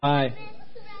Bye.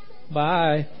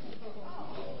 Bye.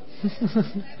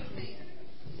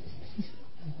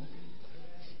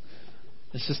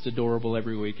 It's just adorable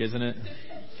every week, isn't it?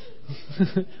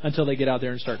 Until they get out there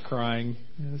and start crying.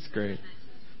 That's great.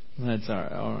 That's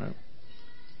all right.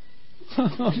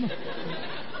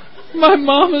 My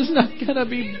mama's not going to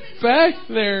be back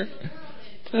there.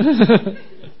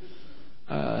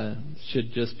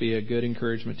 Should just be a good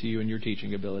encouragement to you and your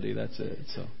teaching ability. That's it.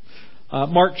 So,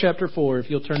 Mark chapter 4. If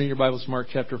you'll turn in your Bibles to Mark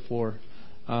chapter 4.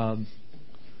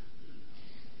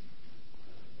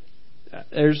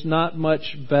 There's not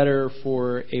much better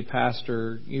for a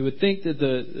pastor. You would think that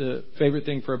the favorite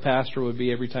thing for a pastor would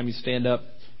be every time you stand up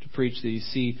to preach that you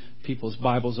see people's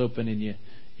Bibles open and you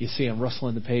see them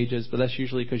rustling the pages, but that's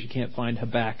usually because you can't find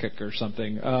Habakkuk or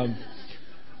something.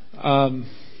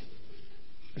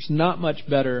 There's not much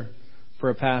better for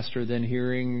a pastor than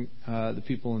hearing the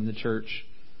people in the church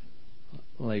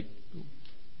like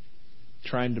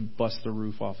trying to bust the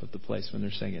roof off of the place when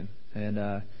they're singing.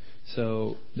 And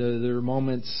so there are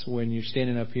moments when you're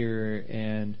standing up here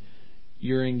and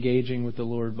you're engaging with the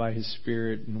Lord by His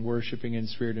Spirit and worshiping in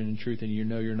spirit and in truth, and you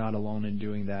know you're not alone in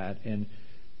doing that. And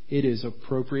it is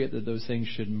appropriate that those things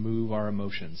should move our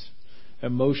emotions.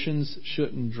 Emotions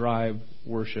shouldn't drive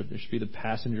worship. There should be the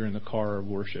passenger in the car of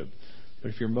worship. But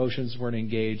if your emotions weren't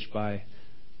engaged by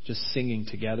just singing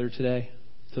together today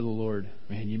to the Lord,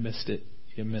 man, you missed it.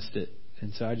 You missed it.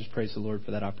 And so I just praise the Lord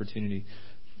for that opportunity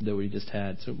that we just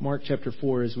had. So Mark chapter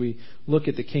 4, as we look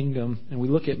at the kingdom and we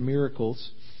look at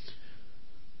miracles.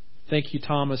 Thank you,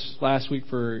 Thomas, last week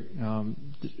for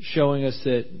showing us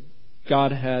that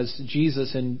God has,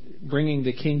 Jesus, in bringing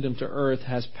the kingdom to earth,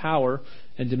 has power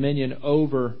and dominion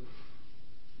over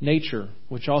nature,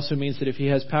 which also means that if He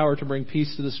has power to bring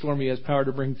peace to the storm, He has power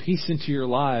to bring peace into your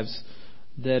lives.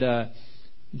 That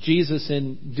Jesus,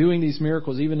 in doing these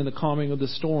miracles, even in the calming of the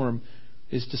storm,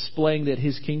 is displaying that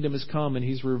His kingdom has come and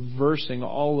He's reversing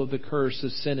all of the curse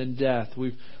of sin and death.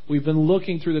 We've been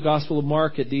looking through the Gospel of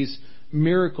Mark at these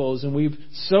miracles, and we've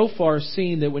so far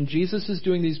seen that when Jesus is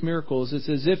doing these miracles, it's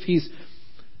as if He's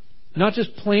not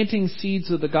just planting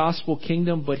seeds of the gospel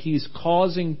kingdom, but He's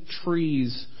causing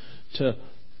trees to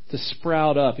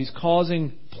sprout up. He's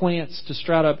causing plants to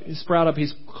sprout up.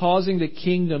 He's causing the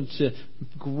kingdom to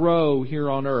grow here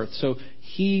on earth. So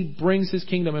He brings His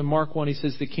kingdom. In Mark 1, He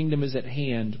says the kingdom is at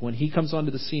hand. When He comes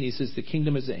onto the scene, He says the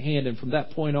kingdom is at hand. And from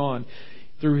that point on,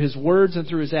 through His words and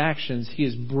through His actions, He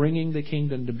is bringing the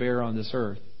kingdom to bear on this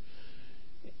earth.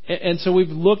 And so we've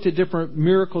looked at different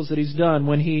miracles that He's done.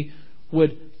 When He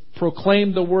would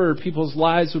proclaim the word, people's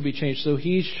lives would be changed. So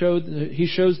He shows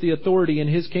the authority in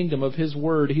His kingdom of His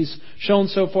word. He's shown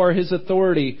so far His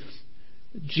authority,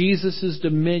 Jesus'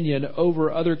 dominion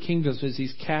over other kingdoms as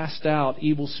He's cast out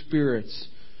evil spirits.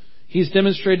 He's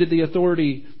demonstrated the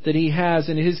authority that He has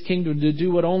in His kingdom to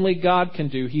do what only God can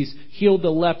do. He's healed the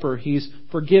leper. He's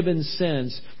forgiven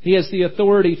sins. He has the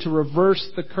authority to reverse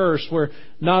the curse, where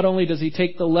not only does He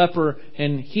take the leper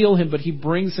and heal him, but He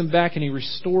brings him back and He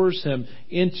restores him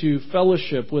into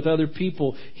fellowship with other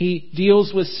people. He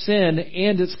deals with sin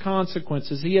and its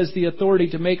consequences. He has the authority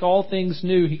to make all things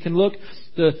new. He can look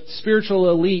the spiritual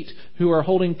elite who are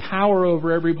holding power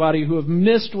over everybody, who have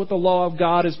missed what the law of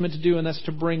God is meant to do, and that's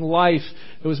to bring life.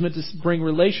 It was meant to bring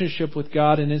relationship with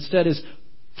God, and instead has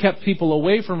kept people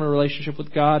away from a relationship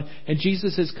with God. And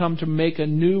Jesus has come to make a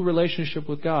new relationship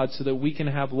with God so that we can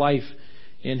have life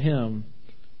in Him.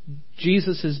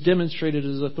 Jesus has demonstrated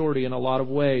His authority in a lot of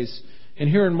ways. And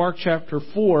here in Mark chapter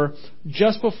 4,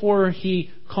 just before He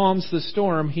calms the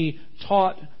storm, He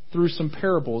taught through some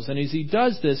parables. And as He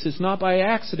does this, it's not by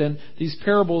accident. These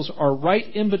parables are right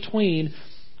in between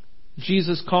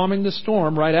Jesus calming the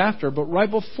storm right after, but right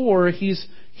before He's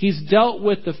dealt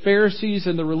with the Pharisees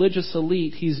and the religious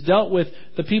elite. He's dealt with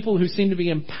the people who seem to be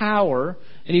in power,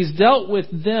 and He's dealt with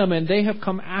them, and they have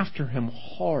come after Him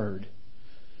hard.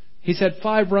 He's had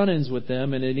 5 run-ins with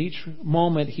them, and in each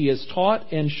moment He has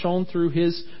taught and shown through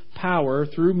His power,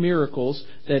 through miracles,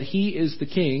 that He is the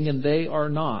king and they are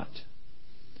not.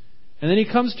 And then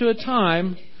He comes to a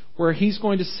time where He's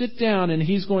going to sit down and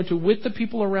He's going to, with the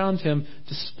people around Him,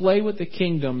 display what the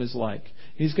kingdom is like.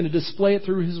 He's going to display it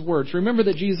through His words. Remember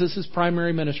that Jesus'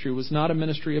 primary ministry was not a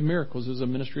ministry of miracles. It was a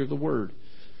ministry of the Word.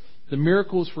 The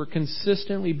miracles were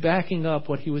consistently backing up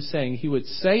what He was saying. He would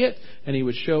say it and He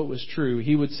would show it was true.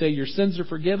 He would say, your sins are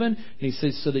forgiven. And He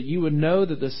says, so that you would know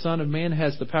that the Son of Man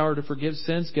has the power to forgive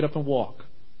sins, get up and walk.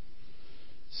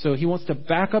 So He wants to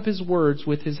back up His words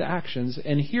with His actions.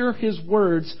 And here His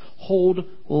words hold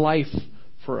life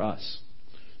for us.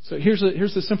 So here's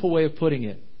the simple way of putting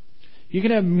it. You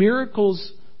can have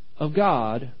miracles of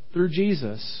God through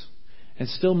Jesus, and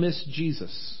still miss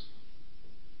Jesus.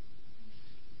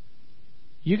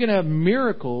 You can have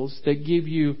miracles that give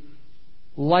you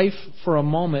life for a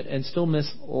moment and still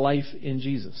miss life in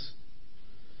Jesus.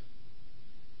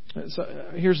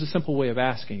 So here's a simple way of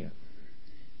asking it.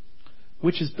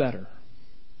 Which is better?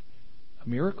 A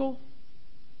miracle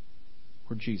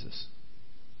or Jesus?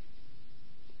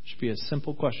 Should be a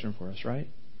simple question for us, right?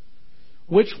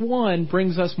 Which one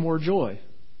brings us more joy?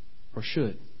 Or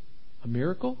should? A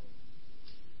miracle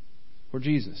or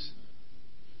Jesus?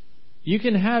 You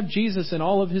can have Jesus in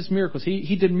all of his miracles.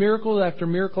 He did miracle after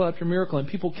miracle after miracle, and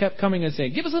people kept coming and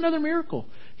saying, give us another miracle.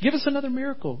 Give us another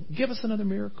miracle. Give us another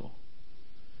miracle.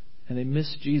 And they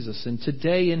missed Jesus. And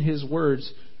today in his words,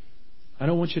 I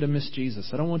don't want you to miss Jesus.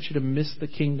 I don't want you to miss the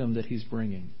kingdom that he's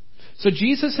bringing. So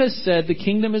Jesus has said the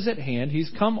kingdom is at hand.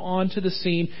 He's come onto the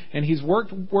scene and he's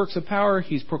worked works of power.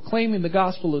 He's proclaiming the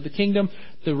gospel of the kingdom.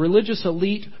 The religious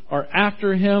elite are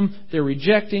after him. They're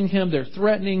rejecting him. They're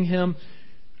threatening him.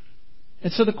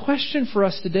 And so the question for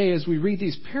us today as we read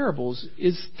these parables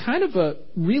is kind of a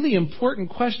really important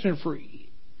question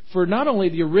for not only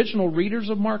the original readers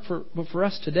of Mark, but for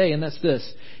us today, and that's this.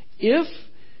 If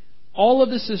all of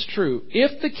this is true,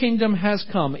 if the kingdom has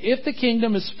come, if the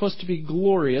kingdom is supposed to be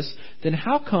glorious, then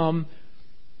how come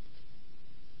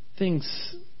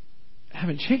things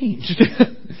haven't changed?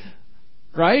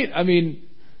 Right? I mean,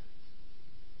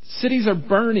 cities are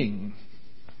burning.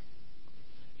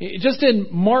 Just in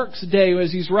Mark's day,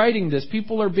 as he's writing this,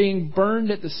 people are being burned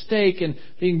at the stake and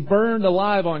being burned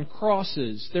alive on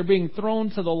crosses. They're being thrown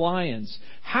to the lions.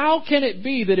 How can it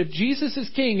be that if Jesus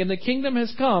is king and the kingdom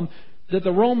has come, that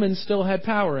the Romans still had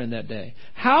power in that day?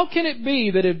 How can it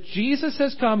be that if Jesus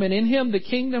has come and in him the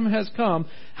kingdom has come,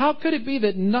 how could it be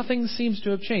that nothing seems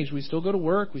to have changed? We still go to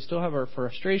work. We still have our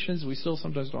frustrations. We still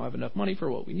sometimes don't have enough money for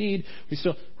what we need.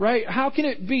 Right? How can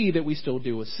it be that we still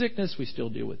deal with sickness? We still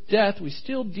deal with death. We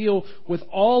still deal with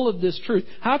all of this truth.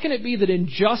 How can it be that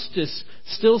injustice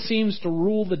still seems to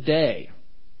rule the day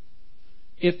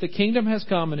if the kingdom has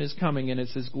come and is coming and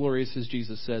it's as glorious as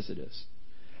Jesus says it is?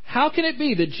 How can it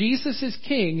be that Jesus is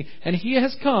king and he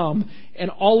has come and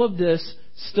all of this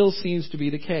still seems to be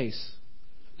the case?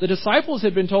 The disciples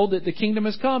had been told that the kingdom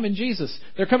has come in Jesus.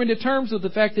 They're coming to terms with the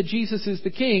fact that Jesus is the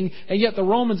king, and yet the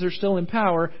Romans are still in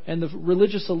power and the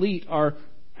religious elite are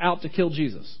out to kill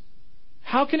Jesus.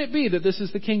 How can it be that this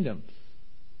is the kingdom?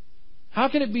 How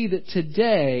can it be that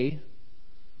today,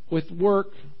 with work,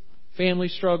 family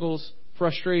struggles,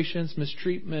 frustrations,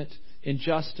 mistreatment,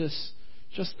 injustice,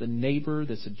 just the neighbor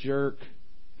that's a jerk,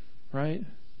 right?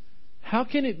 How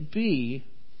can it be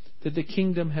that the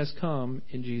kingdom has come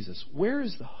in Jesus? Where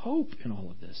is the hope in all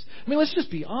of this? I mean, let's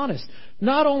just be honest.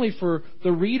 Not only for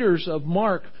the readers of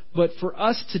Mark, but for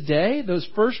us today, those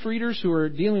first readers who are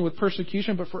dealing with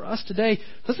persecution, but for us today,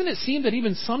 doesn't it seem that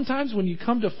even sometimes when you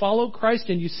come to follow Christ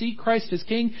and you see Christ as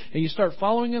king and you start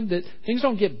following him, that things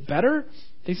don't get better?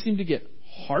 They seem to get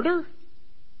harder?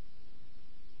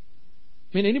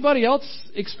 I mean, anybody else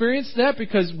experience that?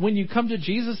 Because when you come to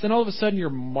Jesus, then all of a sudden you're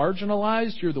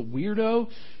marginalized, you're the weirdo,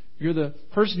 you're the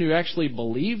person who actually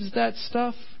believes that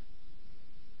stuff.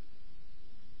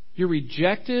 You're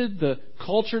rejected. The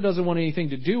culture doesn't want anything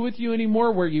to do with you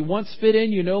anymore. Where you once fit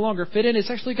in, you no longer fit in. It's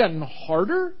actually gotten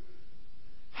harder.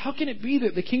 How can it be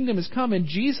that the kingdom has come and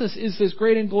Jesus is this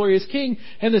great and glorious king,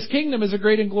 and this kingdom is a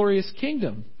great and glorious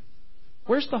kingdom?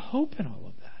 Where's the hope in all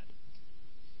of that?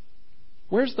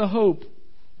 Where's the hope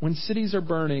when cities are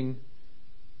burning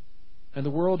and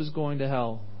the world is going to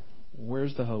hell?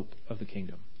 Where's the hope of the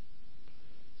kingdom?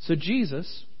 So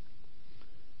Jesus,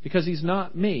 because he's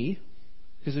not me,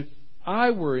 because if I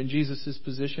were in Jesus'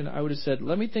 position, I would have said,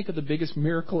 let me think of the biggest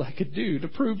miracle I could do to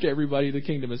prove to everybody the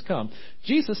kingdom has come.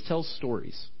 Jesus tells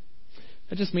stories.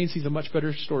 That just means he's a much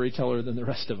better storyteller than the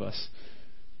rest of us.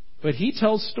 But he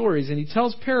tells stories and he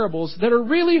tells parables that are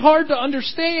really hard to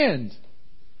understand.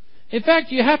 In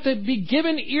fact, you have to be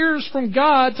given ears from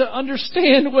God to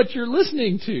understand what you're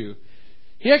listening to.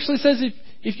 He actually says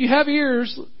if you have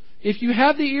ears, if you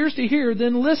have the ears to hear,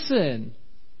 then listen.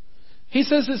 He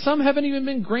says that some haven't even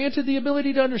been granted the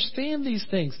ability to understand these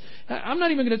things. I'm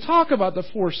not even going to talk about the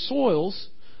four soils.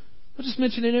 I'll just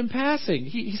mention it in passing.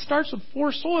 He starts with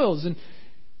four soils.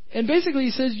 And basically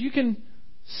he says you can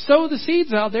sow the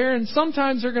seeds out there, and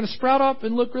sometimes they're going to sprout up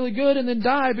and look really good and then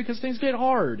die because things get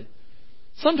hard.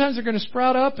 Sometimes they're going to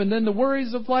sprout up and then the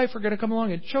worries of life are going to come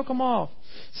along and choke them off.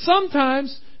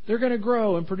 Sometimes they're going to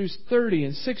grow and produce 30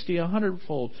 and 60,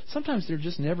 100-fold. Sometimes they're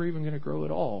just never even going to grow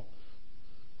at all.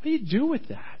 What do you do with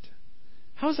that?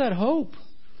 How's that hope?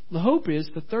 The hope is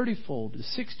the 30-fold,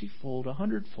 the 60-fold,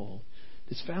 100-fold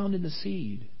that's found in the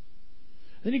seed.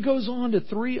 Then he goes on to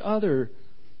three other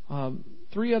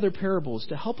parables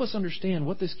to help us understand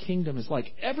what this kingdom is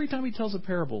like. Every time he tells a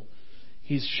parable,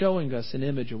 he's showing us an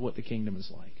image of what the kingdom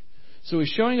is like. So he's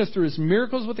showing us through his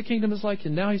miracles what the kingdom is like,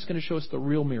 and now he's going to show us the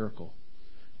real miracle.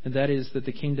 And that is that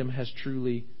the kingdom has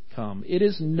truly come. It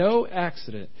is no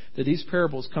accident that these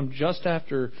parables come just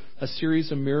after a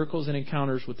series of miracles and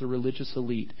encounters with the religious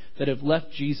elite that have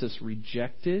left Jesus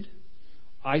rejected,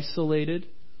 isolated,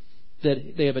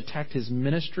 that they have attacked his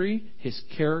ministry, his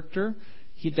character.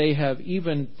 They have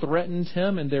even threatened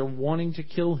him, and they're wanting to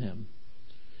kill him.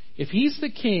 If he's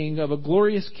the king of a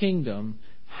glorious kingdom,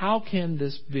 how can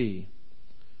this be?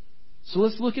 So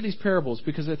let's look at these parables,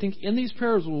 because I think in these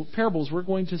parables we're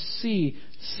going to see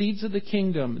seeds of the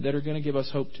kingdom that are going to give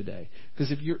us hope today.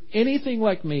 Because if you're anything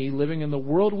like me, living in the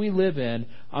world we live in,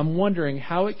 I'm wondering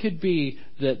how it could be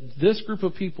that this group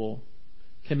of people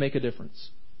can make a difference.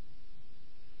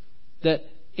 That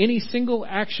any single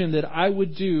action that I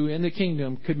would do in the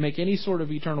kingdom could make any sort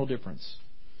of eternal difference.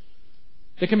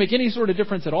 They can make any sort of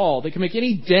difference at all. They can make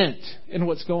any dent in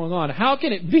what's going on. How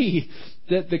can it be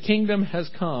that the kingdom has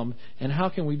come, and how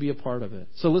can we be a part of it?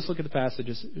 So let's look at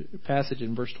the passage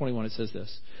in verse 21. It says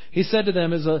this. He said to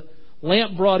them, "Is a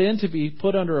lamp brought in to be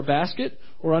put under a basket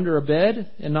or under a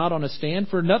bed and not on a stand?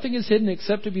 For nothing is hidden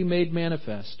except to be made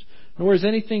manifest, nor is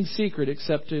anything secret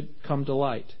except to come to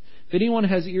light. If anyone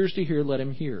has ears to hear, let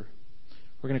him hear."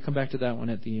 We're going to come back to that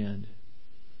one at the end.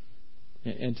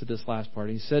 And to this last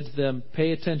part. He said to them,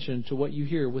 "Pay attention to what you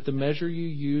hear. With the measure you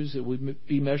use, it will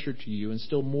be measured to you, and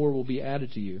still more will be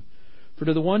added to you. For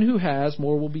to the one who has,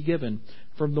 more will be given.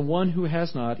 From the one who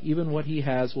has not, even what he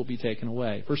has will be taken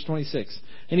away." Verse 26.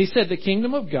 "And he said, the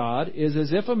kingdom of God is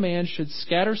as if a man should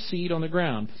scatter seed on the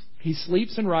ground. He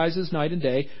sleeps and rises night and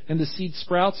day, and the seed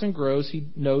sprouts and grows, he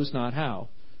knows not how.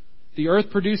 The earth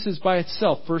produces by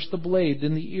itself first the blade,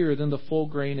 then the ear, then the full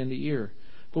grain in the ear.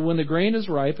 But when the grain is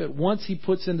ripe, at once he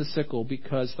puts in the sickle,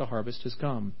 because the harvest has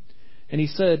come." And he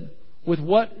said, "With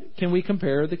what can we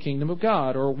compare the kingdom of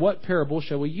God? Or what parable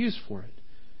shall we use for it?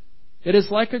 It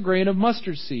is like a grain of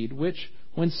mustard seed, which,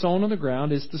 when sown on the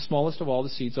ground, is the smallest of all the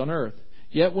seeds on earth.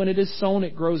 Yet when it is sown,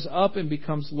 it grows up and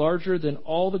becomes larger than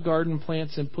all the garden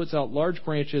plants, and puts out large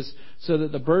branches, so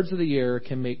that the birds of the air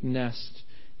can make nests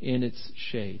in its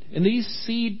shade." In these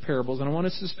seed parables, and I want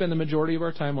us to spend the majority of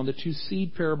our time on the two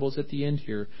seed parables at the end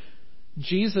here,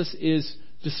 Jesus is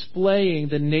displaying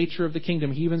the nature of the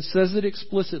kingdom. He even says it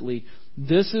explicitly.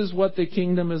 This is what the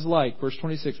kingdom is like. Verse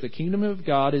 26, the kingdom of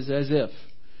God is as if.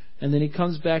 And then he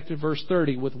comes back to verse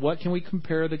 30 with what can we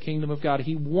compare the kingdom of God?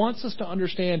 He wants us to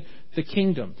understand the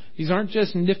kingdom. These aren't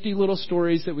just nifty little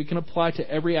stories that we can apply to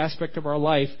every aspect of our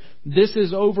life. This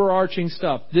is overarching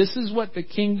stuff. This is what the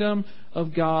kingdom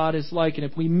of God is like. And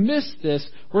if we miss this,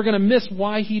 we're going to miss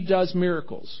why he does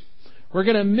miracles. We're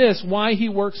going to miss why he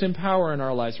works in power in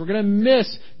our lives. We're going to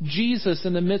miss Jesus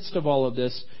in the midst of all of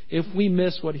this if we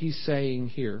miss what he's saying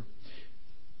here.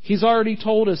 He's already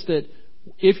told us that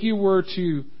if you were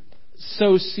to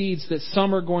sow seeds, that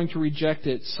some are going to reject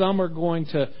it. Some are going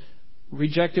to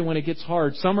reject it when it gets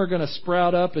hard. Some are going to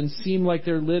sprout up and seem like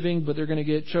they're living, but they're going to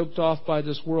get choked off by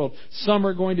this world. Some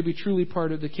are going to be truly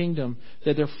part of the kingdom,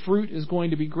 that their fruit is going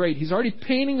to be great. He's already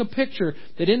painting a picture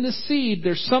that in the seed,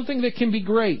 there's something that can be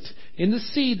great. In the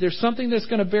seed, there's something that's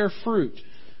going to bear fruit.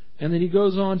 And then he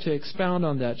goes on to expound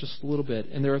on that just a little bit.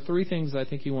 And there are three things I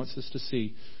think he wants us to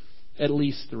see. At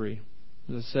least three.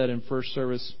 As I said in first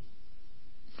service,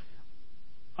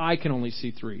 I can only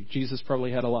see three. Jesus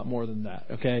probably had a lot more than that,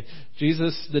 okay?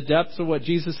 The depth of what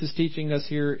Jesus is teaching us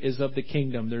here is of the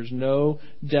kingdom. There's no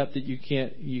depth that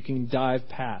you can dive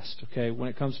past, okay, when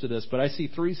it comes to this. But I see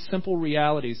three simple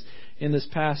realities in this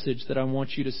passage that I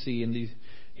want you to see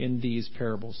in these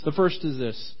parables. The first is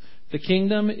this. The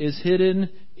kingdom is hidden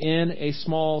in a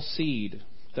small seed.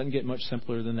 Doesn't get much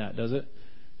simpler than that, does it?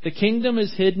 The kingdom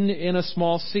is hidden in a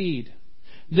small seed.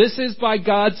 This is by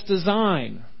God's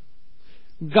design.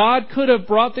 God could have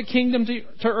brought the kingdom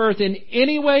to earth in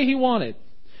any way he wanted.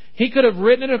 He could have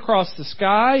written it across the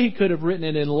sky. He could have written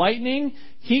it in lightning.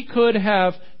 He could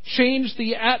have changed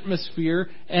the atmosphere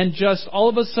and just all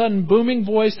of a sudden booming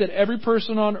voice that every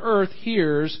person on earth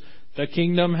hears, the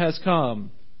kingdom has come.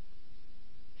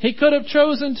 He could have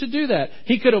chosen to do that.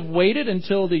 He could have waited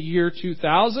until the year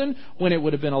 2000 when it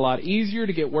would have been a lot easier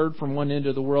to get word from one end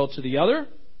of the world to the other,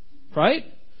 right?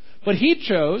 But he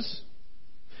chose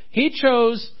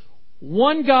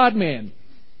one God-man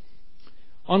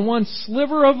on one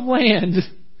sliver of land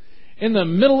in the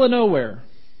middle of nowhere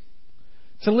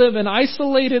to live an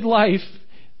isolated life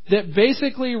that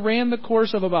basically ran the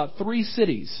course of about 3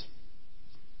 cities.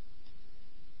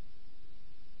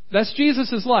 That's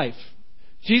Jesus' life.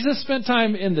 Jesus spent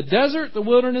time in the desert, the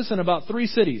wilderness, and about 3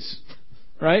 cities,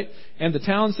 right? And the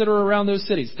towns that are around those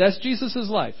cities. That's Jesus'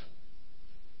 life.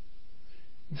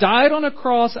 Died on a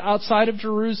cross outside of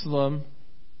Jerusalem,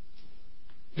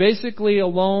 basically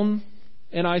alone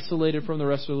and isolated from the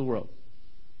rest of the world.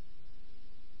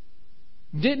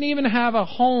 Didn't even have a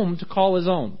home to call his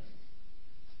own.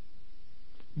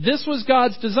 This was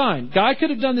God's design. God could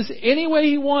have done this any way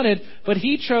He wanted, but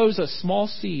He chose a small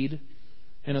seed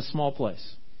in a small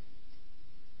place.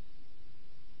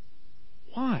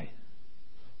 Why?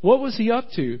 What was He up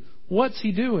to? What's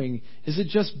He doing? Is it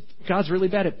just God's really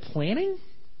bad at planning?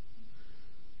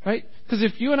 Right? Because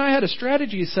if you and I had a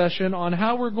strategy session on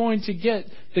how we're going to get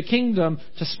the kingdom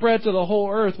to spread to the whole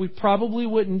earth, we probably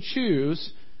wouldn't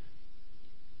choose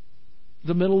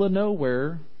the middle of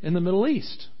nowhere in the Middle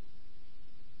East.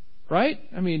 Right?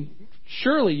 I mean,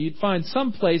 surely you'd find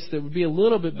some place that would be a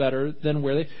little bit better than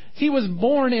where He was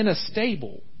born in a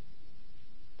stable.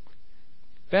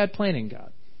 Bad planning,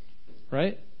 God.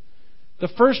 Right? The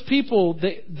first people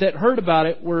that heard about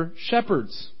it were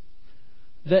shepherds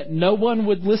that no one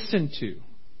would listen to.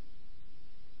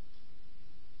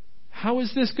 How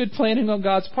is this good planning on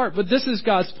God's part? But this is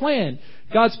God's plan.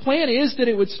 God's plan is that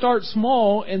it would start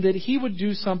small and that He would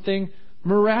do something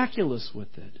miraculous with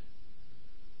it.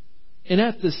 And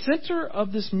at the center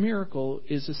of this miracle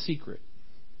is a secret.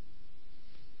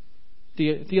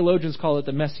 The theologians call it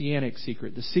the messianic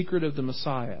secret, the secret of the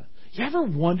Messiah. You ever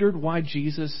wondered why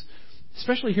Jesus,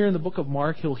 especially here in the book of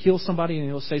Mark, He'll heal somebody and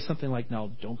He'll say something like,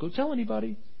 "Now, don't go tell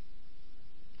anybody."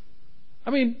 I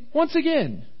mean, once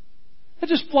again, it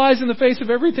just flies in the face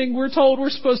of everything we're told we're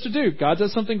supposed to do. God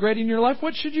does something great in your life.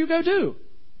 What should you go do?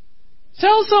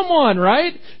 Tell someone,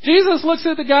 right? Jesus looks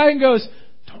at the guy and goes,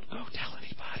 "Don't go tell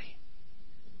anybody."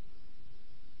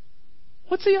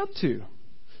 What's He up to?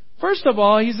 First of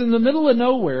all, He's in the middle of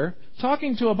nowhere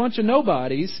talking to a bunch of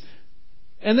nobodies.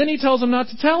 And then He tells them not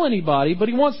to tell anybody, but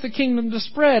He wants the kingdom to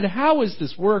spread. How is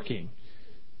this working?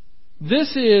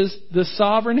 This is the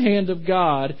sovereign hand of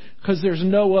God, because there's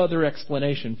no other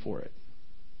explanation for it.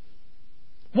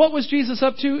 What was Jesus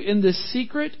up to in this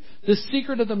secret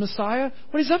of the Messiah?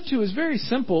 What He's up to is very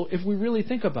simple if we really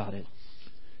think about it.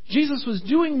 Jesus was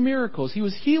doing miracles. He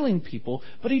was healing people,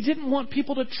 but He didn't want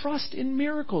people to trust in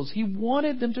miracles. He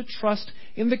wanted them to trust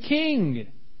in the King.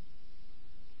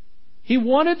 He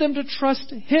wanted them to trust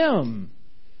Him.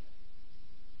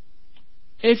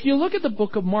 If you look at the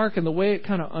book of Mark and the way it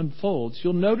kind of unfolds,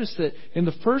 you'll notice that in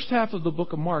the first half of the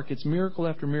book of Mark, it's miracle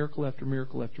after miracle after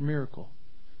miracle after miracle.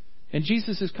 And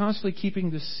Jesus is constantly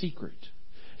keeping this secret.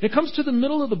 And it comes to the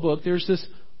middle of the book, there's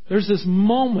this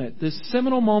moment, this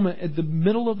seminal moment at the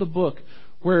middle of the book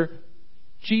where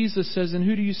Jesus says, "And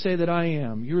who do you say that I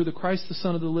am? You are the Christ, the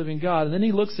Son of the living God." And then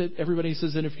He looks at everybody and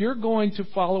says, "And if you're going to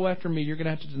follow after me, you're going to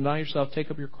have to deny yourself,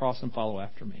 take up your cross, and follow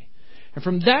after me." And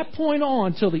from that point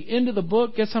on till the end of the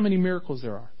book, guess how many miracles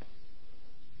there are?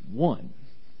 1.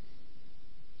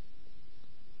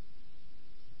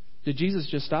 Did Jesus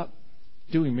just stop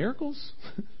doing miracles?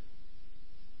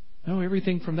 No,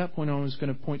 everything from that point on was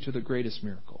going to point to the greatest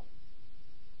miracle,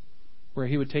 where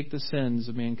He would take the sins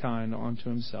of mankind onto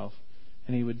Himself,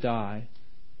 and He would die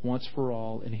once for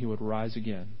all, and He would rise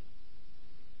again,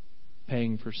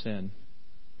 paying for sin,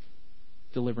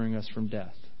 delivering us from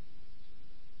death.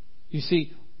 You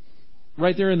see,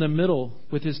 right there in the middle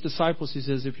with His disciples, He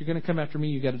says, "If you're going to come after me,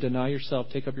 you've got to deny yourself,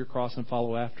 take up your cross, and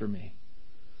follow after me."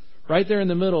 Right there in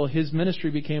the middle, His ministry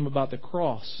became about the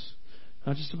cross,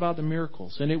 not just about the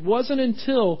miracles. And it wasn't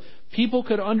until people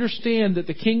could understand that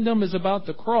the kingdom is about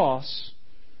the cross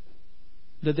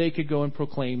that they could go and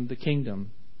proclaim the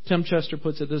kingdom. Tim Chester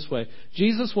puts it this way: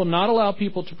 Jesus will not allow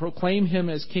people to proclaim Him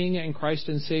as King and Christ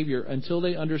and Savior until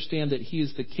they understand that He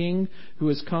is the King who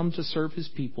has come to serve His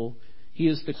people. He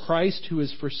is the Christ who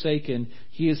is forsaken.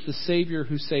 He is the Savior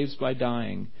who saves by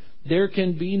dying. There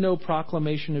can be no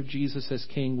proclamation of Jesus as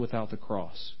King without the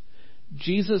cross.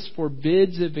 Jesus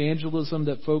forbids evangelism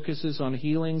that focuses on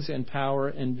healings and power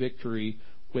and victory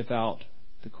without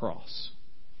the cross.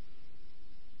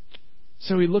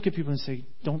 So we look at people and say,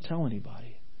 "Don't tell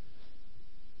anybody."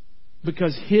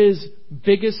 Because His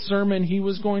biggest sermon He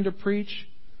was going to preach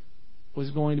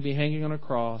was going to be hanging on a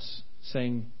cross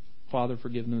saying, "Father,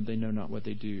 forgive them, they know not what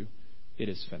they do. It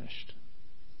is finished."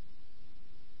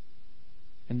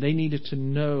 And they needed to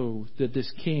know that this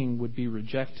King would be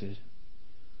rejected.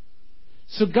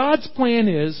 So God's plan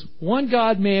is one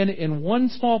God-man in one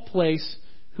small place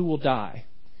who will die.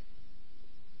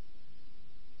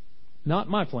 Not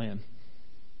my plan.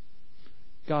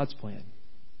 God's plan.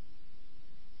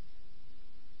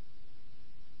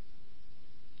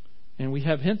 And we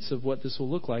have hints of what this will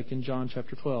look like in John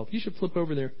chapter 12. You should flip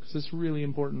over there because it's really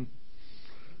important.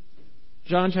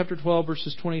 John chapter 12,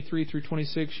 verses 23 through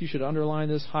 26. You should underline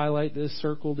this, highlight this,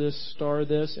 circle this, star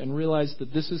this, and realize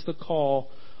that this is the call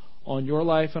on your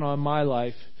life and on my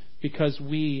life, because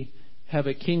we have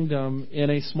a kingdom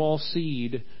in a small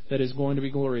seed that is going to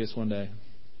be glorious one day.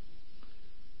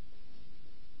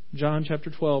 John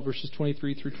chapter 12, verses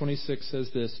 23 through 26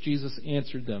 says this. Jesus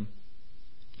answered them,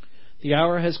 "The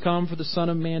hour has come for the Son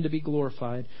of Man to be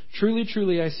glorified. Truly,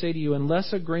 truly, I say to you,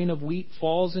 unless a grain of wheat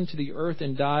falls into the earth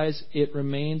and dies, it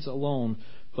remains alone.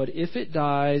 But if it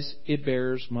dies, it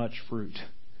bears much fruit."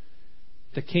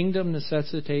 The kingdom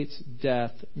necessitates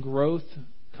death. Growth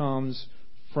comes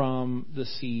from the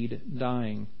seed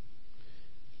dying.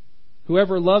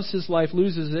 Whoever loves his life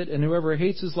loses it, and whoever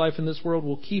hates his life in this world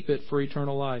will keep it for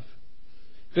eternal life.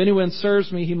 If anyone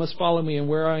serves me, he must follow me, and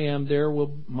where I am, there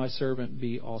will my servant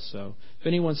be also. If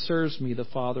anyone serves me, the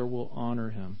Father will honor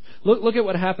him. Look at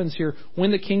what happens here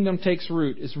when the kingdom takes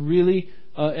root. It's really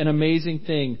an amazing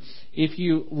thing. If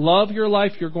you love your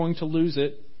life, you're going to lose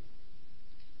it.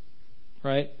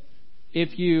 Right?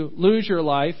 If you lose your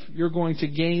life, you're going to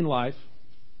gain life.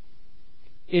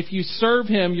 If you serve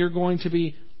him, you're going to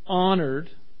be honored.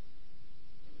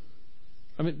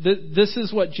 I mean, this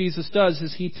is what Jesus does,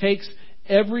 is he takes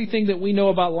everything that we know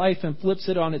about life and flips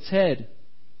it on its head.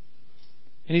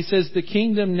 And he says the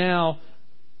kingdom now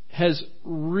has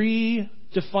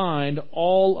redefined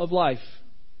all of life.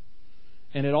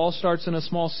 And it all starts in a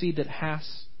small seed that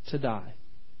has to die.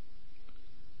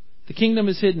 The kingdom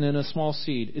is hidden in a small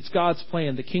seed. It's God's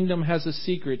plan. The kingdom has a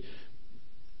secret.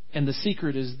 And the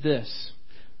secret is this.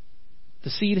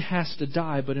 The seed has to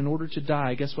die, but in order to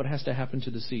die, guess what has to happen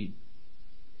to the seed?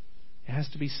 It has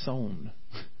to be sown.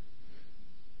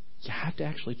 You have to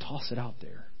actually toss it out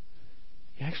there.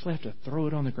 You actually have to throw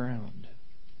it on the ground.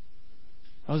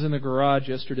 I was in the garage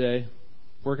yesterday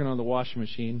working on the washing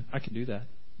machine. I can do that.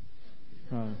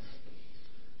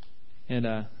 And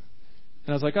I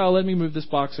was like, oh, let me move this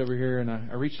box over here. And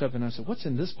I reached up and I said, what's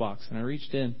in this box? And I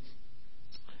reached in.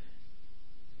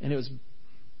 And it's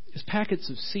packets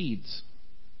of seeds.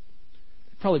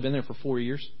 They've probably been there for 4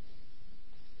 years.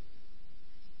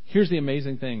 Here's the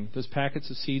amazing thing. Those packets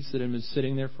of seeds that have been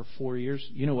sitting there for 4 years,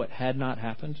 you know what had not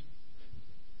happened?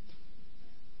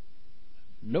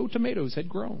 No tomatoes had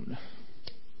grown.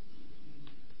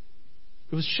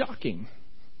 It was shocking.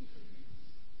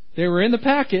 They were in the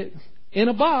packet, in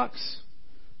a box,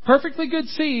 perfectly good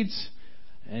seeds,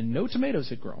 and no tomatoes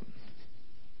had grown.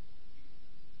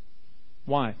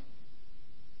 Why?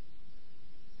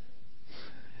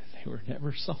 They were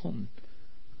never sown.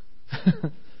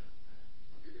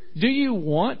 Do you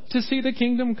want to see the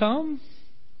kingdom come?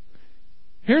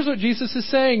 Here's what Jesus is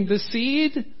saying. The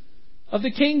seed of the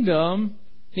kingdom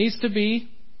needs to be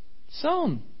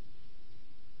sown.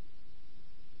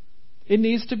 It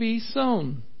needs to be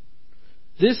sown.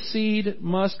 This seed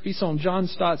must be sown. John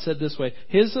Stott said this way.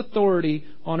 His authority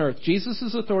on earth,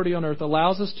 Jesus' authority on earth,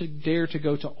 allows us to dare to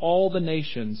go to all the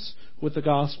nations with the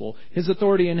gospel. His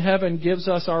authority in heaven gives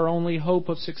us our only hope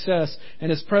of success, and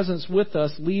His presence with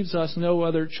us leaves us no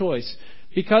other choice.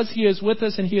 Because He is with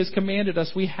us and He has commanded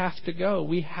us, we have to go.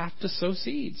 We have to sow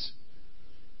seeds.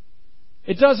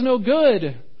 It does no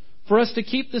good for us to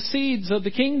keep the seeds of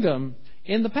the kingdom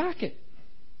in the packet.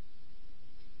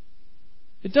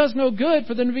 It does no good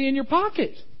for them to be in your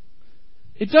pocket.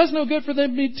 It does no good for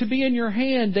them to be in your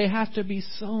hand. They have to be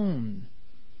sown.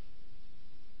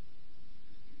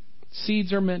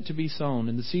 Seeds are meant to be sown,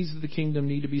 and the seeds of the kingdom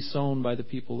need to be sown by the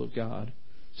people of God.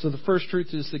 So the first truth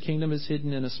is the kingdom is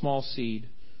hidden in a small seed,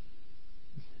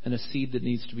 and a seed that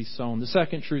needs to be sown. The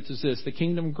second truth is this: the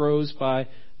kingdom grows by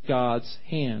God's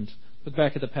hand. Look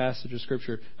back at the passage of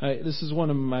Scripture. This is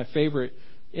one of my favorite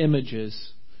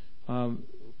images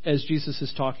as Jesus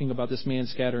is talking about this man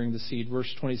scattering the seed.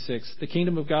 Verse 26, the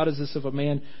kingdom of God is this of a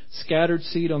man scattered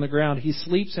seed on the ground. He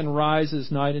sleeps and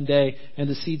rises night and day, and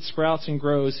the seed sprouts and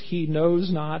grows. He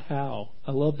knows not how.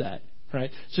 I love that,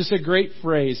 right? It's just a great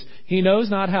phrase. He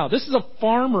knows not how. This is a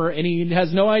farmer, and he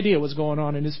has no idea what's going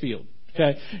on in his field.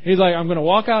 Okay, he's like, I'm going to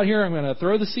walk out here, I'm going to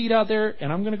throw the seed out there,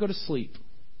 and I'm going to go to sleep.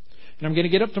 And I'm going to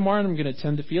get up tomorrow, and I'm going to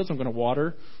tend the fields, I'm going to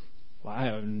water. Well, I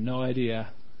have no idea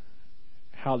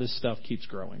how this stuff keeps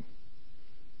growing.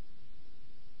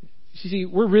 You see,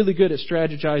 we're really good at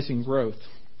strategizing growth.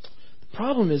 The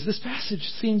problem is this passage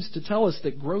seems to tell us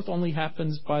that growth only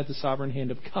happens by the sovereign hand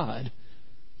of God.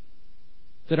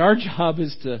 That our job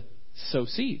is to sow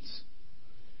seeds.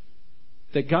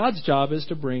 That God's job is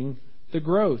to bring the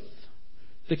growth.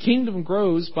 The kingdom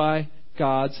grows by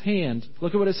God's hand.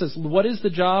 Look at what it says. What is the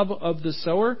job of the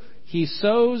sower? He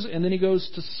sows and then he goes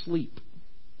to sleep.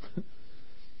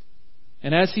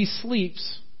 And as he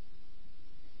sleeps,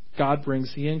 God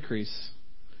brings the increase.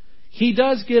 He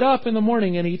does get up in the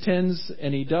morning and he tends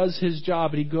and he does his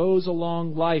job and he goes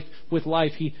along with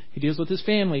life. He deals with his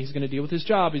family. He's going to deal with his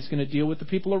job. He's going to deal with the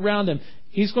people around him.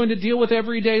 He's going to deal with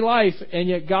everyday life. And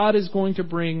yet God is going to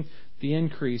bring the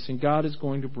increase and God is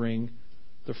going to bring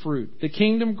the fruit. The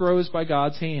kingdom grows by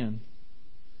God's hand.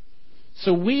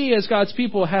 So we as God's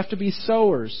people have to be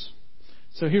sowers.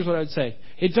 So here's what I would say.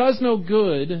 It does no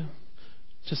good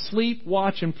to sleep,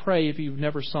 watch, and pray if you've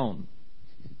never sown.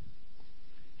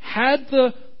 Had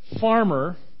the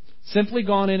farmer simply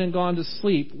gone in and gone to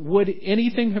sleep, would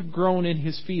anything have grown in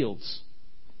his fields?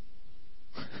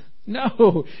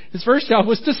 No. His first job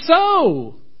was to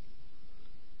sow.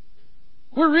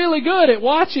 We're really good at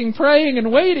watching, praying,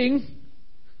 and waiting.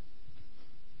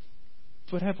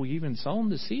 But have we even sown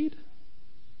the seed?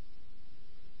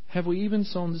 Have we even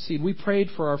sown the seed? We prayed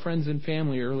for our friends and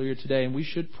family earlier today, and we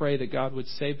should pray that God would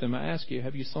save them. I ask you,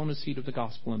 have you sown a seed of the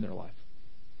gospel in their life?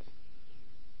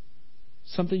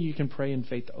 Something you can pray in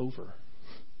faith over.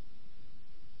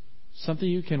 Something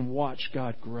you can watch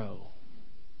God grow.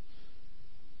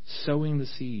 Sowing the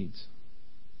seeds.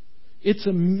 It's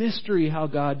a mystery how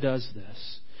God does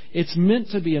this. It's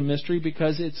meant to be a mystery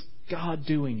because it's God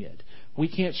doing it. We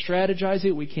can't strategize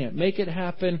it. We can't make it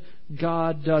happen.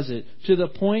 God does it. To the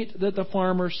point that the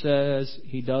farmer says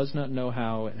he does not know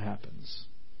how it happens.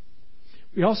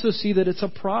 We also see that it's a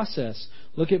process.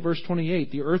 Look at verse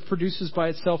 28. The earth produces by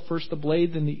itself first the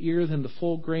blade, then the ear, then the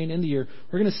full grain in the ear.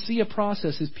 We're going to see a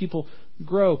process as people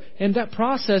grow. And that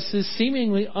process is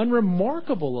seemingly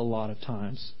unremarkable a lot of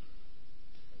times.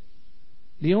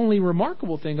 The only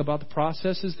remarkable thing about the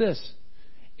process is this.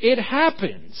 It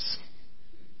happens.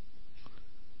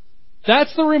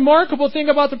 That's the remarkable thing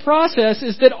about the process,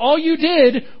 is that all you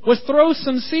did was throw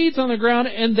some seeds on the ground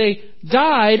and they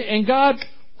died and God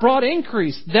brought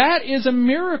increase. That is a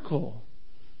miracle.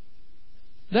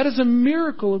 That is a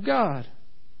miracle of God.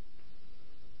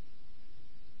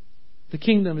 The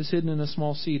kingdom is hidden in a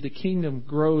small seed. The kingdom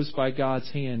grows by God's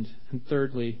hand. And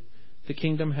thirdly, the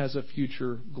kingdom has a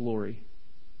future glory.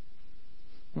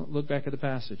 Well, look back at the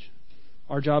passage.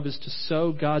 Our job is to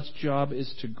sow. God's job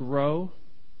is to grow.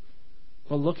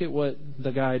 Well, look at what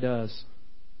the guy does.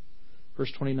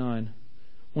 Verse 29.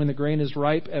 When the grain is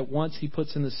ripe, at once he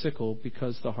puts in the sickle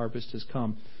because the harvest has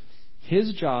come.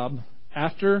 His job,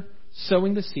 after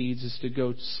sowing the seeds, is to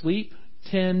go sleep,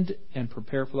 tend, and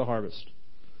prepare for the harvest.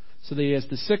 So that he has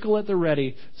the sickle at the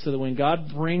ready, so that when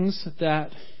God brings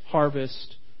that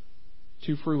harvest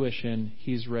to fruition,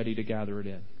 he's ready to gather it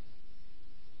in.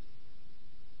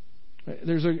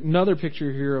 There's another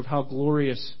picture here of how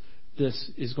glorious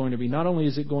this is going to be. Not only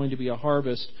is it going to be a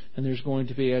harvest, and there's going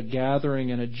to be a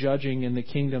gathering and a judging in the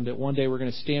kingdom, that one day we're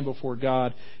going to stand before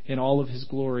God in all of His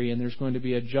glory, and there's going to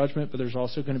be a judgment, but there's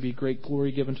also going to be great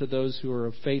glory given to those who are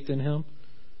of faith in Him.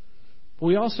 But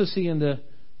we also see in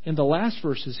the last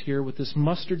verses here, with this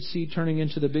mustard seed turning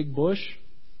into the big bush,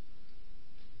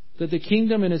 that the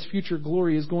kingdom and its future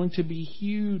glory is going to be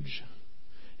huge.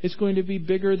 It's going to be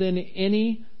bigger than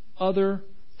any other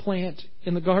plant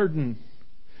in the garden.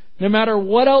 No matter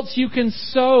what else you can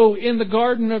sow in the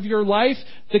garden of your life,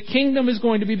 the kingdom is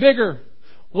going to be bigger.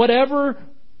 Whatever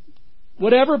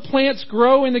plants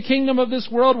grow in the kingdom of this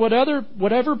world,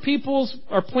 whatever peoples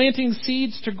are planting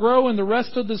seeds to grow in the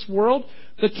rest of this world,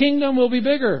 the kingdom will be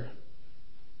bigger.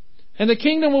 And the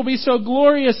kingdom will be so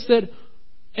glorious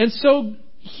and so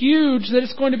huge that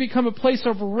it's going to become a place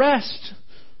of rest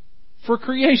for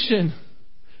creation.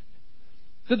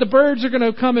 That the birds are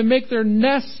going to come and make their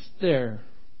nests there.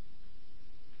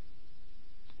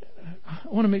 I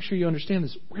want to make sure you understand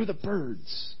this. We're the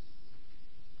birds.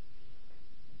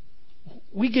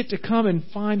 We get to come and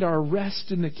find our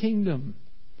rest in the kingdom.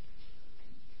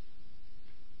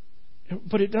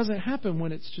 But it doesn't happen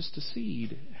when it's just a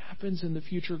seed. It happens in the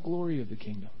future glory of the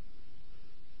kingdom.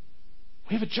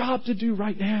 We have a job to do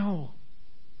right now.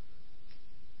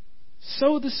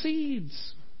 Sow the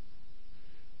seeds.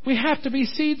 We have to be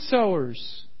seed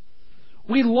sowers.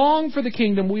 We long for the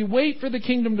kingdom. We wait for the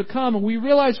kingdom to come. And we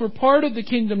realize we're part of the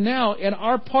kingdom now. And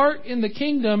our part in the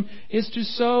kingdom is to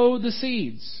sow the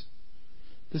seeds.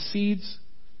 The seeds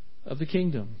of the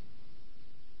kingdom.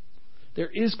 There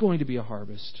is going to be a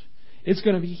harvest. It's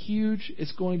going to be huge.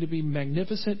 It's going to be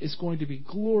magnificent. It's going to be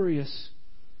glorious.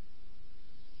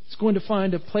 It's going to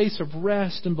find a place of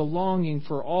rest and belonging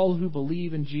for all who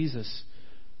believe in Jesus.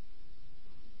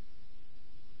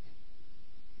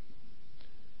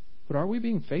 But are we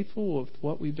being faithful with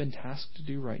what we've been tasked to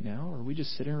do right now? Or are we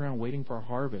just sitting around waiting for a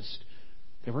harvest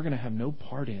that we're going to have no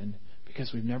part in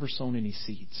because we've never sown any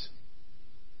seeds?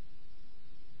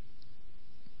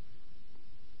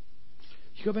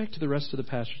 You go back to the rest of the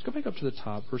passage. Go back up to the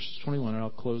top, verses 21, and I'll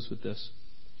close with this.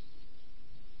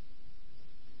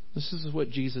 This is what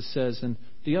Jesus says, and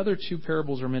the other two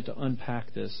parables are meant to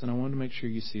unpack this, and I want to make sure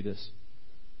you see this.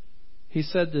 He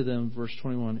said to them, verse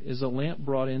 21, "Is a lamp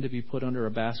brought in to be put under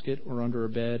a basket or under a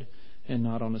bed and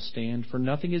not on a stand? For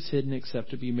nothing is hidden except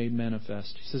to be made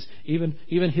manifest." He says,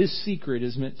 even his secret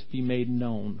is meant to be made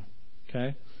known.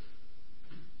 Okay?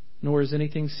 "Nor is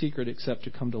anything secret except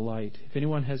to come to light. If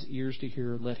anyone has ears to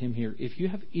hear, let him hear." If you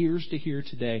have ears to hear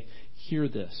today, hear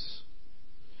this.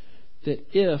 That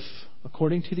if,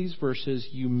 according to these verses,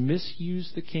 you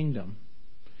misuse the kingdom,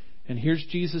 and here's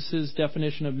Jesus'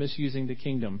 definition of misusing the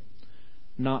kingdom: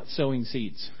 not sowing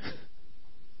seeds.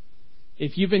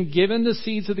 If you've been given the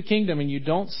seeds of the kingdom and you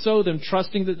don't sow them,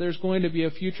 trusting that there's going to be a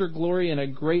future glory and a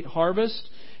great harvest,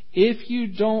 if you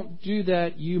don't do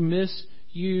that, you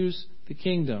misuse the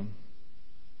kingdom.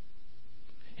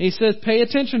 And he says, pay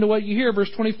attention to what you hear. Verse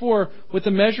 24, "With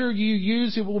the measure you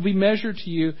use, it will be measured to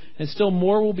you, and still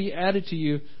more will be added to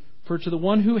you. For to the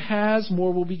one who has,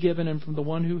 more will be given, and from the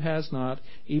one who has not,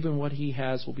 even what he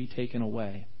has will be taken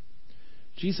away."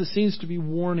 Jesus seems to be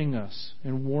warning us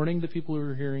and warning the people who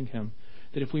are hearing him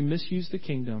that if we misuse the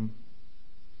kingdom,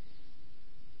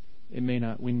 we may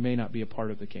not be a part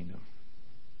of the kingdom.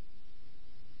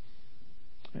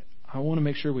 I want to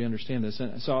make sure we understand this,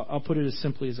 and so I'll put it as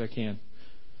simply as I can.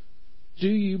 Do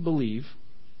you believe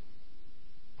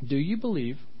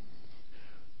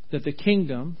that the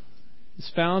kingdom is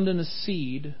found in a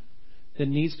seed that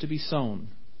needs to be sown?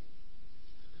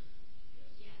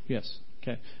 Yes.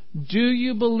 Okay. Do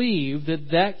you believe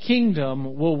that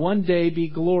kingdom will one day be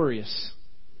glorious?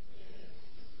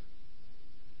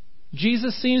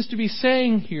 Jesus seems to be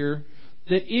saying here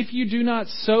that if you do not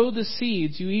sow the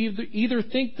seeds, you either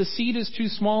think the seed is too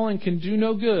small and can do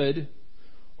no good,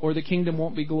 or the kingdom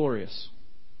won't be glorious.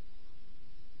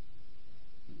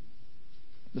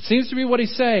 It seems to be what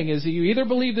he's saying is that you either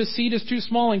believe the seed is too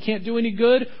small and can't do any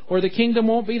good, or the kingdom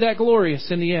won't be that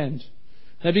glorious in the end.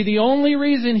 That'd be the only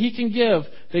reason he can give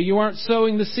that you aren't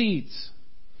sowing the seeds.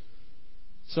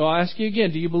 So I'll ask you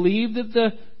again, do you believe that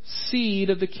the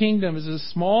seed of the kingdom is a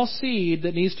small seed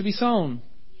that needs to be sown?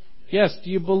 Yes.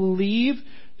 Do you believe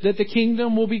that the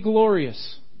kingdom will be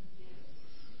glorious?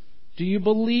 Do you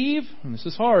believe, and this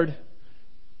is hard,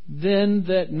 then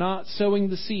that not sowing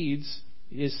the seeds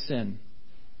is sin?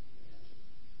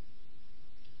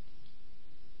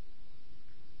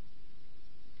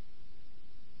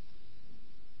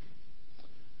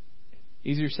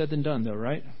 Easier said than done, though,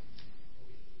 right?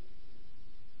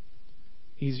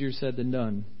 Easier said than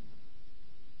done.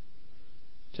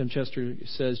 Tim Chester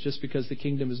says, just because the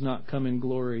kingdom has not come in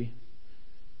glory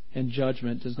and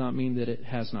judgment does not mean that it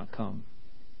has not come.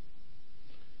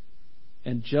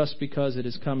 And just because it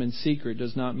has come in secret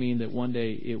does not mean that one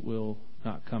day it will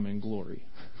not come in glory.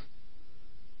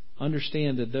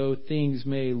 Understand that though things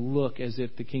may look as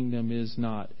if the kingdom is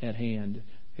not at hand,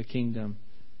 the kingdom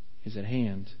is at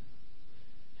hand.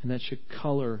 And that should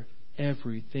color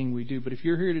everything we do. But if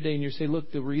you're here today and you say,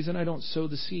 look, the reason I don't sow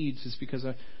the seeds is because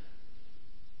I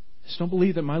just don't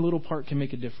believe that my little part can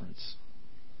make a difference.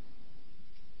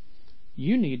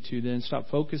 You need to then stop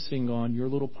focusing on your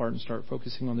little part and start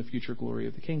focusing on the future glory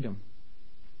of the kingdom.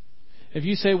 If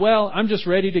you say, well, I'm just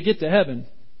ready to get to heaven,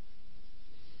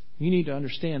 you need to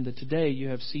understand that today you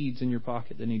have seeds in your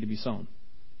pocket that need to be sown.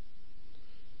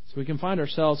 So we can find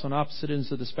ourselves on opposite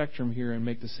ends of the spectrum here and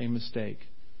make the same mistake,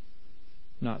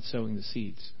 not sowing the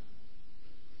seeds.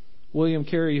 William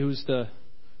Carey, who's the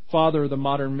father of the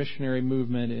modern missionary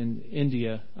movement in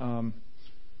India,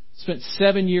 spent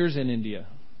 7 years in India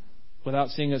without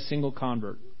seeing a single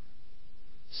convert.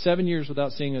 7 years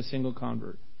without seeing a single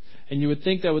convert. And you would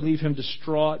think that would leave him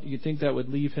distraught. You'd think that would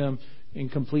leave him in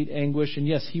complete anguish. And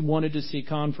yes, he wanted to see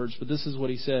converts, but this is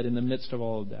what he said in the midst of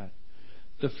all of that.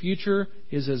 The future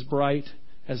is as bright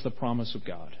as the promise of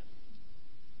God.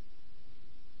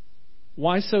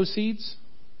 Why sow seeds?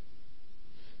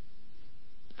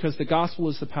 Because the gospel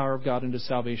is the power of God unto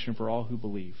salvation for all who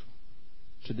believe.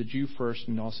 To the Jew first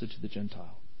and also to the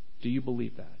Gentile. Do you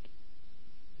believe that?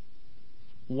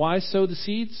 Why sow the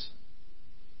seeds?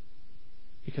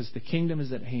 Because the kingdom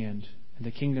is at hand and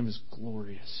the kingdom is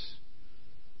glorious.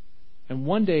 And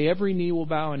one day every knee will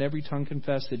bow and every tongue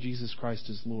confess that Jesus Christ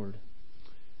is Lord.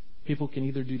 People can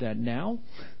either do that now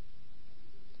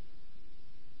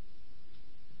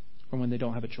or when they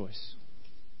don't have a choice.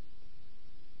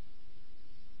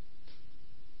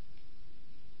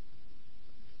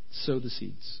 Sow the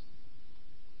seeds.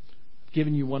 I've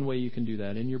given you one way you can do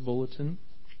that in your bulletin.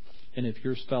 And if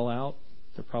yours fell out,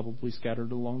 they're probably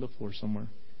scattered along the floor somewhere.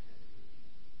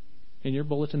 In your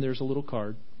bulletin, there's a little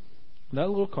card. That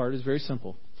little card is very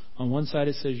simple. On one side,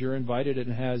 it says you're invited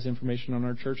and it has information on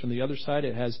our church. On the other side,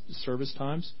 it has service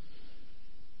times.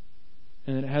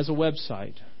 And then it has a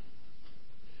website.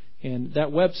 And that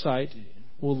website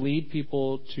will lead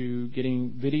people to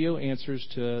getting video answers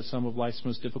to some of life's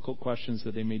most difficult questions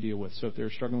that they may deal with. So if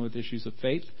they're struggling with issues of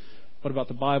faith, what about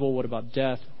the Bible? What about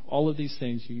death? All of these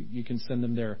things, you can send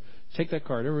them there. Take that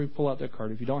card. Everybody pull out that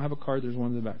card. If you don't have a card, there's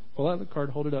one in the back. Pull out the card.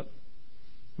 Hold it up.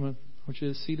 I want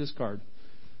you to see this card.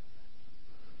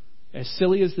 As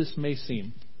silly as this may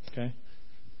seem, okay,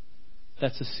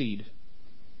 that's a seed.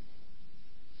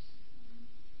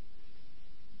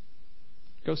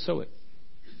 Go sow it.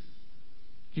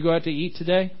 You go out to eat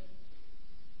today,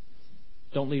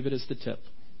 don't leave it as the tip.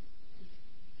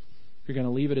 If you're going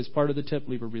to leave it as part of the tip,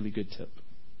 leave a really good tip.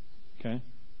 Okay?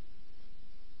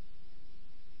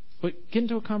 But get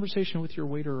into a conversation with your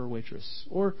waiter or waitress.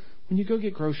 Or when you go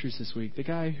get groceries this week, the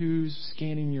guy who's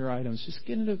scanning your items, just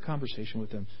get into a conversation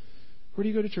with them. Where do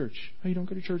you go to church? Oh, you don't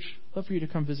go to church? I'd love for you to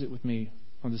come visit with me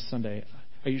on this Sunday.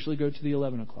 I usually go to the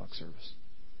 11 o'clock service.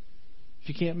 If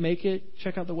you can't make it,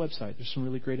 check out the website. There's some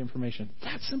really great information.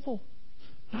 That's simple.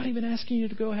 Not even asking you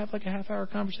to go have like a half-hour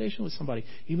conversation with somebody,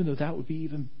 even though that would be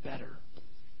even better.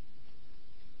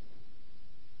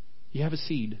 You have a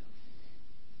seed.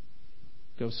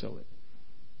 Go sow it.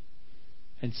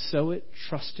 And sow it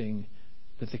trusting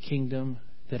that the kingdom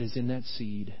that is in that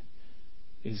seed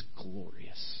is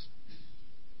glorious.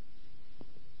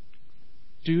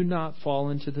 Do not fall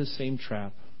into the same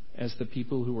trap as the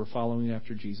people who were following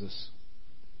after Jesus.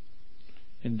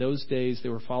 In those days, they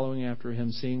were following after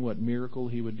him, seeing what miracle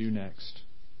he would do next.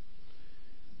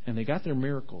 And they got their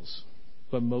miracles,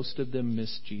 but most of them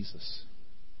missed Jesus.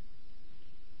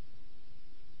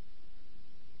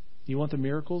 You want the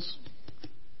miracles?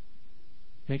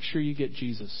 Make sure you get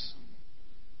Jesus.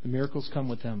 The miracles come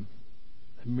with him.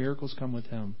 The miracles come with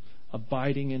him.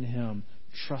 Abiding in him,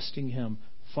 trusting him,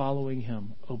 following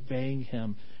him, obeying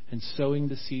him, and sowing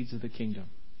the seeds of the kingdom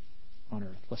on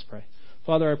earth. Let's pray.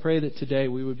 Father, I pray that today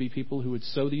we would be people who would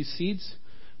sow these seeds,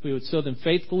 we would sow them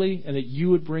faithfully, and that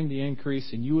you would bring the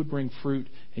increase, and you would bring fruit,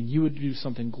 and you would do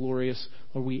something glorious.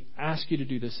 Lord, we ask you to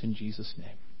do this in Jesus'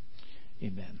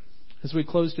 name. Amen. As we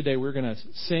close today, we're going to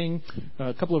sing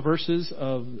a couple of verses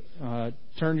of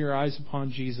Turn Your Eyes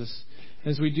Upon Jesus.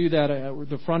 As we do that,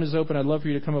 the front is open. I'd love for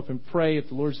you to come up and pray if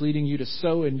the Lord's leading you to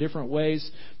sow in different ways.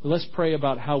 But let's pray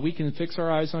about how we can fix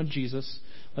our eyes on Jesus.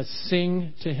 Let's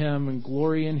sing to him and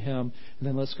glory in him. And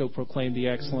then let's go proclaim the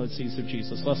excellencies of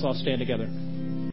Jesus. Let's all stand together.